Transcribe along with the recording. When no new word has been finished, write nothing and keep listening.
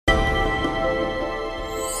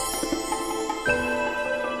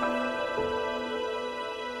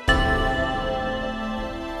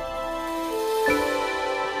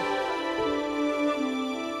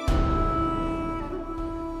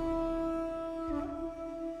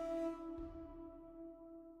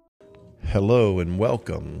Hello and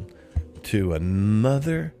welcome to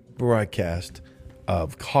another broadcast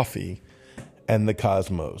of Coffee and the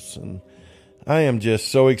Cosmos. And I am just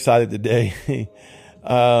so excited today.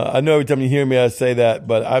 I know every time you hear me I say that,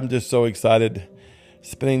 but I'm just so excited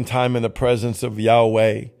spending time in the presence of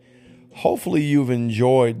Yahweh. Hopefully you've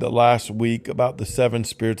enjoyed the last week about the seven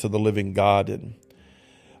spirits of the living God. And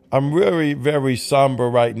I'm very, very somber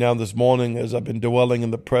right now this morning as I've been dwelling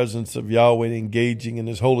in the presence of Yahweh and engaging in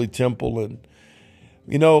his holy temple. And,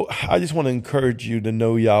 I just want to encourage you to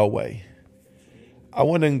know Yahweh. I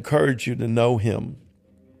want to encourage you to know him.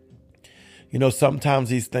 Sometimes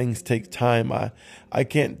these things take time. I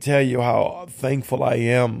can't tell you how thankful I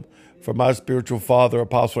am for my spiritual father,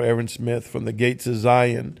 Apostle Aaron Smith from the Gates of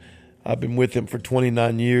Zion. I've been with him for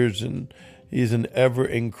 29 years, and he's an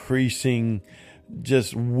ever-increasing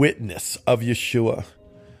just witness of Yeshua,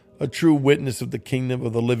 a true witness of the kingdom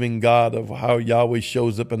of the living God, of how Yahweh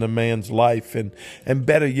shows up in a man's life, and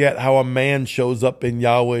better yet, how a man shows up in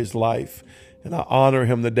Yahweh's life. And I honor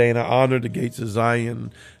him today, and I honor the Gates of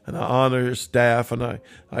Zion, and I honor his staff, and I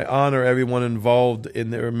honor everyone involved in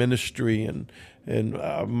their ministry and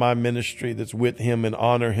my ministry that's with him, and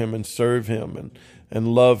honor him and serve him and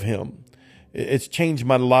love him. It's changed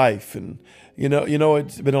my life. And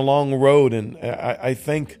it's been a long road, and I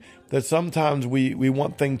think that sometimes we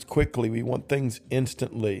want things quickly, we want things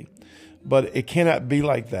instantly, but it cannot be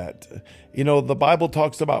like that. The Bible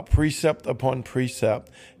talks about precept upon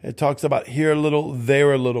precept. It talks about here a little,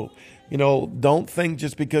 there a little. Don't think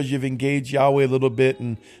just because you've engaged Yahweh a little bit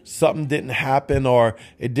and something didn't happen, or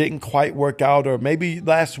it didn't quite work out, or maybe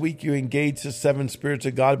last week you engaged the seven spirits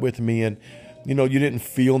of God with me and you didn't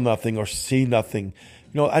feel nothing or see nothing.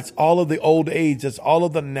 That's all of the old age. That's all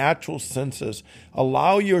of the natural senses.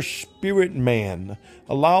 Allow your spirit man,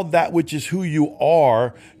 allow that which is who you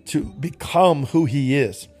are to become who he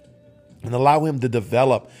is. And allow him to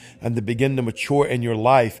develop and to begin to mature in your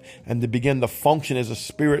life and to begin to function as a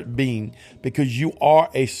spirit being, because you are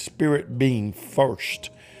a spirit being first.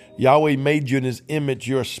 Yahweh made you in his image.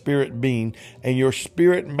 You're a spirit being, and your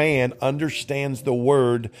spirit man understands the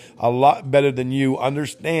word a lot better than you,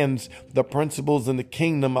 understands the principles in the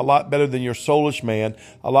kingdom a lot better than your soulish man,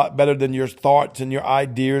 a lot better than your thoughts and your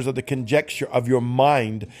ideas or the conjecture of your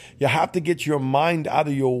mind. You have to get your mind out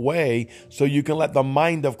of your way so you can let the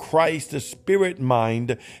mind of Christ, the spirit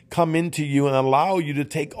mind, come into you and allow you to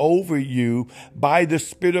take over you by the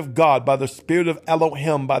Spirit of God, by the Spirit of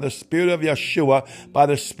Elohim, by the Spirit of Yeshua, by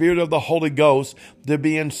the Spirit of the Holy Ghost, to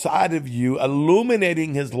be inside of you,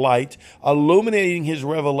 illuminating his light, illuminating his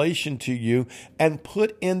revelation to you, and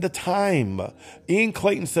put in the time. Ian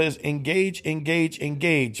Clayton says, engage, engage,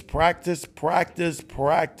 engage. Practice, practice,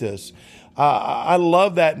 practice. I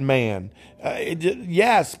love that man.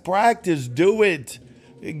 Yes, practice, do it.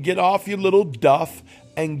 Get off your little duff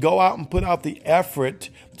and go out and put out the effort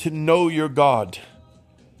to know your God.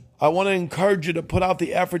 I want to encourage you to put out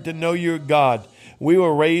the effort to know your God. We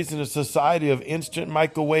were raised in a society of instant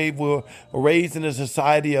microwave. We were raised in a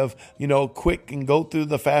society of, quick and go through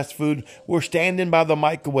the fast food. We're standing by the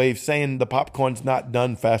microwave saying the popcorn's not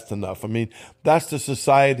done fast enough. I mean, that's the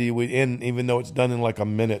society we're in, even though it's done in like a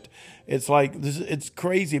minute. It's like, it's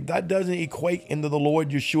crazy. If that doesn't equate into the Lord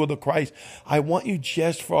Yeshua the Christ, I want you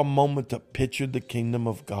just for a moment to picture the kingdom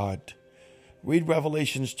of God. Read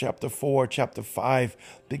Revelations chapter 4, chapter 5.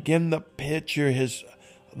 Begin to picture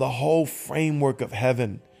the whole framework of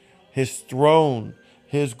heaven, his throne,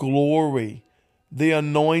 his glory, the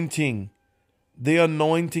anointing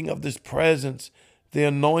of this presence, the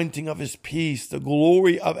anointing of his peace, the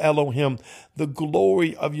glory of Elohim, the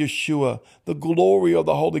glory of Yeshua, the glory of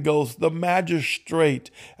the Holy Ghost, the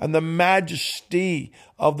magistrate and the majesty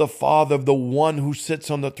of the Father, of the one who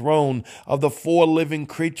sits on the throne, of the four living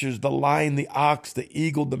creatures, the lion, the ox, the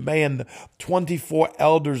eagle, the man, the 24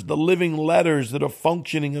 elders, the living letters that are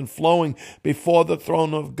functioning and flowing before the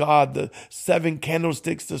throne of God, the seven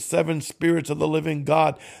candlesticks, the seven spirits of the living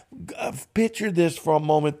God. Picture this for a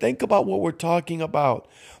moment. Think about what we're talking about.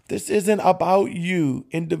 This isn't about you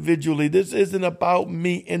individually. This isn't about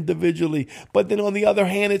me individually. But then on the other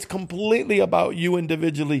hand, it's completely about you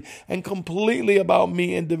individually and completely about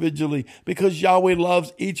me individually, because Yahweh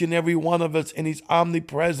loves each and every one of us, and he's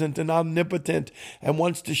omnipresent and omnipotent and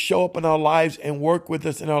wants to show up in our lives and work with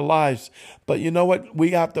us in our lives. But you know what?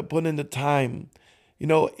 We have to put in the time.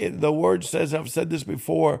 The word says, I've said this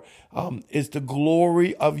before, it's the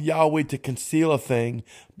glory of Yahweh to conceal a thing,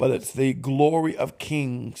 but it's the glory of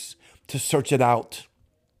kings to search it out.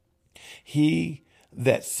 He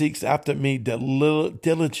that seeks after me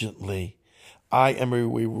diligently, I am a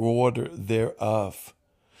rewarder thereof.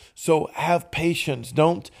 So have patience.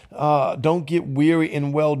 Don't get weary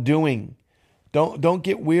in well doing. Don't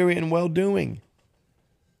get weary in well doing.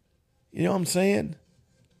 You know what I'm saying?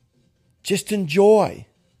 Just enjoy.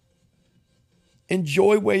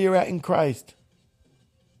 Enjoy where you're at in Christ.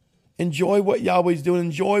 Enjoy what Yahweh's doing.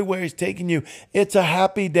 Enjoy where He's taking you. It's a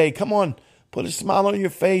happy day. Come on, put a smile on your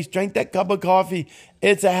face. Drink that cup of coffee.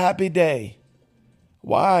 It's a happy day.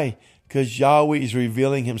 Why? Because Yahweh is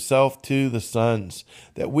revealing Himself to the sons,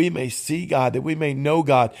 that we may see God, that we may know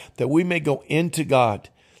God, that we may go into God,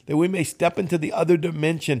 that we may step into the other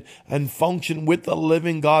dimension and function with the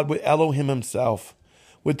living God, with Elohim Himself,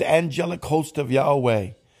 with the angelic host of Yahweh.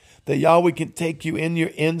 That Yahweh can take you in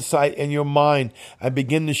your insight and your mind and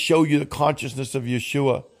begin to show you the consciousness of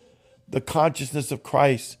Yeshua, the consciousness of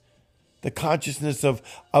Christ, the consciousness of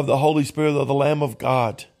the Holy Spirit of the Lamb of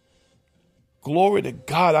God. Glory to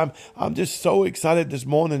God. I'm just so excited this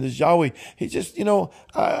morning as Yahweh. He just,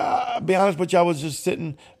 I'll be honest with you, I was just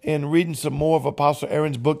sitting and reading some more of Apostle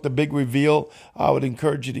Aaron's book, The Big Reveal. I would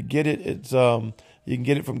encourage you to get it. It's you can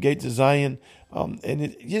get it from Gates of Zion.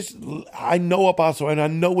 I know Apostle Aaron, I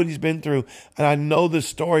know what he's been through, and I know the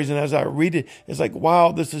stories. And as I read it, it's like,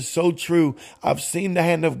 wow, this is so true. I've seen the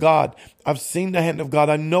hand of God. I've seen the hand of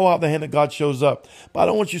God. I know how the hand of God shows up. But I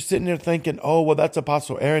don't want you sitting there thinking, oh, well, that's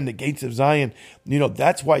Apostle Aaron, the Gates of Zion.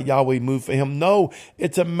 That's why Yahweh moved for him. No,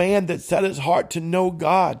 it's a man that set his heart to know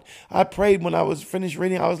God. I prayed when I was finished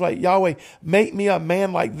reading. I was like, Yahweh, make me a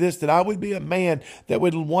man like this, that I would be a man that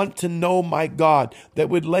would want to know my God, that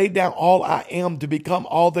would lay down all I am to become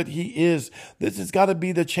all that He is. This has got to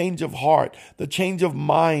be the change of heart, the change of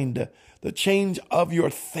mind, the change of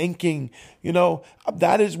your thinking.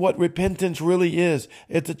 That is what repentance really is.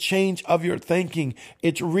 It's a change of your thinking.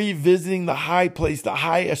 It's revisiting the high place, the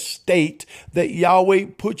high estate that Yahweh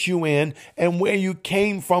put you in, and where you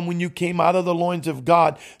came from when you came out of the loins of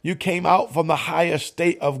God. You came out from the high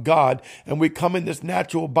estate of God, and we come in this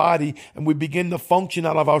natural body, and we begin to function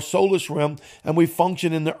out of our soulless realm, and we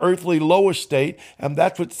function in the earthly lower state, and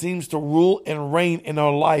that's what seems to rule and reign in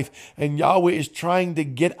our life. And Yahweh is trying to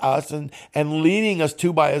get us and leading us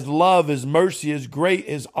to, by His love, His mercy, His grace,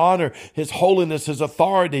 His honor, His holiness, His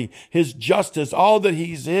authority, His justice, all that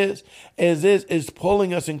He is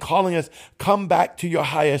pulling us and calling us, come back to your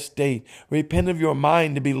high estate. Repent of your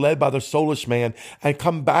mind to be led by the soulish man, and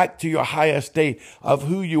come back to your high estate of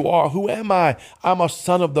who you are. Who am I? I'm a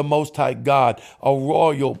son of the Most High God, a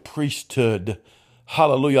royal priesthood.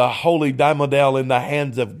 Hallelujah. A holy diadem in the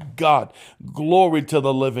hands of God. Glory to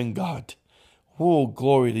the living God. Oh,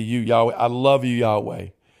 glory to you, Yahweh. I love you, Yahweh.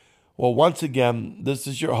 Well, once again, this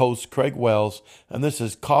is your host, Craig Wells, and this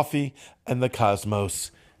is Coffee and the Cosmos.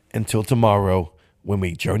 Until tomorrow, when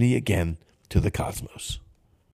we journey again to the cosmos.